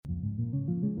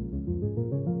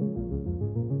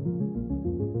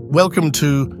Welcome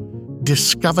to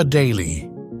Discover Daily,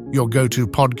 your go-to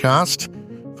podcast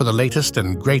for the latest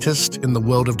and greatest in the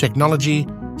world of technology,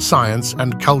 science,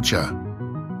 and culture.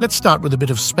 Let's start with a bit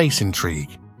of space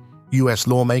intrigue. US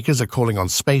lawmakers are calling on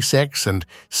SpaceX and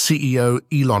CEO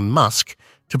Elon Musk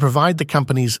to provide the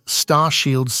company's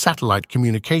Starshield satellite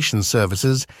communication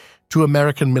services to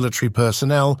American military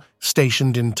personnel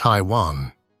stationed in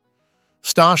Taiwan.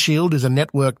 Starshield is a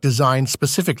network designed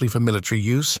specifically for military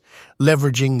use,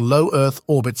 leveraging low Earth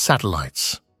orbit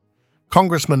satellites.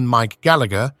 Congressman Mike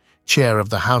Gallagher, chair of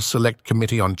the House Select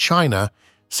Committee on China,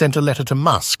 sent a letter to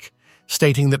Musk,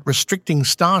 stating that restricting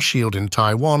Starshield in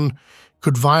Taiwan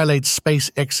could violate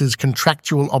SpaceX's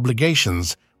contractual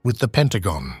obligations with the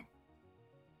Pentagon.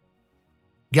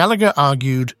 Gallagher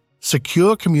argued,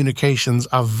 secure communications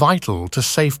are vital to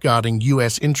safeguarding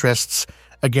U.S. interests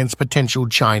against potential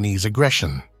Chinese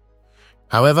aggression.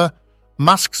 However,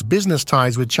 Musk's business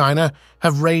ties with China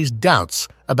have raised doubts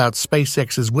about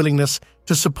SpaceX's willingness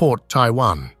to support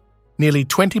Taiwan. Nearly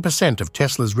 20% of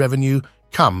Tesla's revenue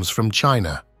comes from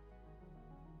China.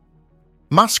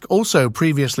 Musk also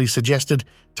previously suggested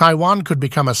Taiwan could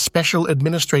become a special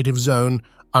administrative zone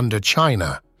under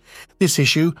China. This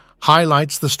issue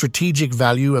highlights the strategic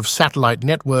value of satellite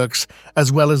networks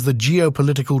as well as the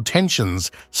geopolitical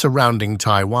tensions surrounding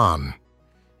Taiwan.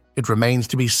 It remains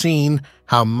to be seen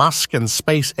how Musk and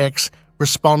SpaceX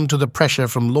respond to the pressure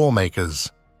from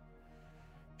lawmakers.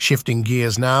 Shifting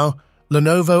gears now,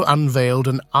 Lenovo unveiled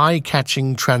an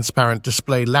eye-catching transparent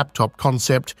display laptop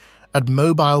concept at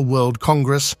Mobile World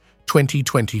Congress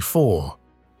 2024.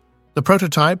 The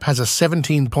prototype has a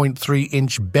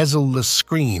 17.3-inch bezel-less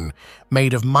screen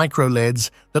made of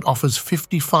micro-LEDs that offers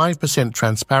 55%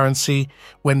 transparency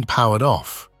when powered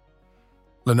off.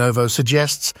 Lenovo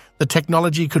suggests the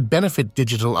technology could benefit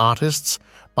digital artists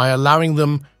by allowing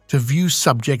them to view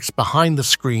subjects behind the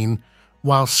screen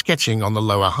while sketching on the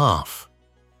lower half.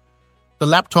 The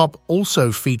laptop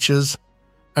also features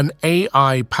an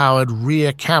AI-powered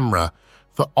rear camera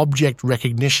for object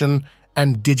recognition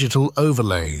and digital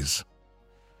overlays.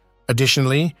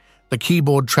 Additionally, the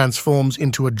keyboard transforms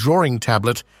into a drawing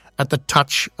tablet at the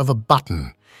touch of a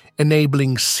button,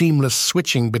 enabling seamless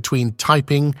switching between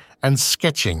typing and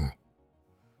sketching.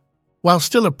 While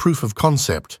still a proof of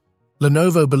concept,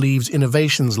 Lenovo believes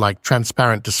innovations like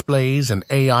transparent displays and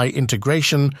AI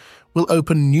integration will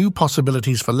open new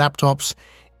possibilities for laptops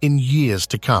in years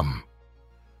to come.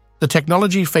 The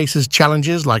technology faces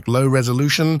challenges like low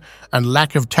resolution and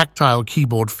lack of tactile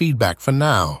keyboard feedback for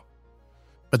now.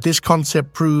 But this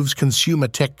concept proves consumer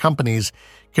tech companies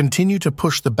continue to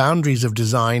push the boundaries of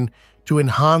design to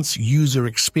enhance user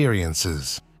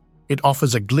experiences. It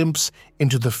offers a glimpse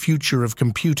into the future of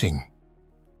computing.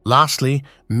 Lastly,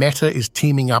 Meta is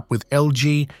teaming up with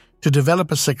LG to develop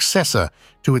a successor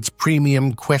to its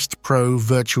premium Quest Pro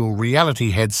virtual reality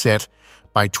headset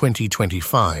by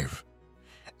 2025.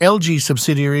 LG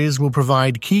subsidiaries will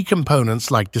provide key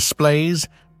components like displays,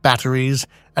 batteries,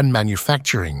 and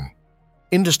manufacturing.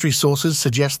 Industry sources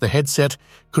suggest the headset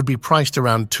could be priced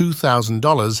around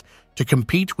 $2,000 to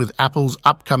compete with Apple's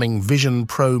upcoming Vision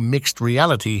Pro mixed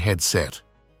reality headset.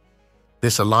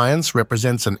 This alliance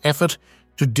represents an effort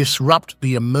to disrupt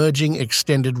the emerging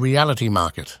extended reality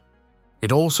market.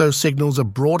 It also signals a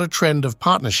broader trend of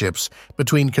partnerships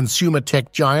between consumer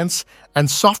tech giants and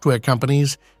software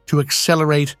companies to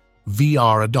accelerate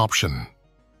VR adoption.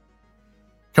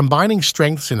 Combining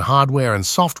strengths in hardware and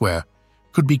software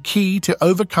could be key to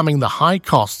overcoming the high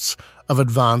costs of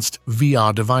advanced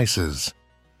VR devices.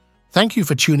 Thank you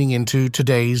for tuning into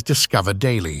today's Discover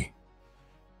Daily.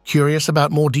 Curious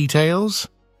about more details?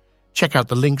 Check out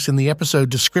the links in the episode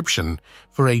description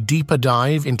for a deeper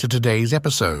dive into today's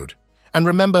episode. And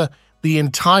remember, the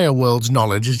entire world's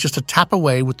knowledge is just a tap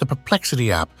away with the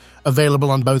Perplexity app,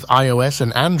 available on both iOS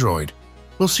and Android.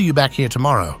 We'll see you back here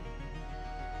tomorrow.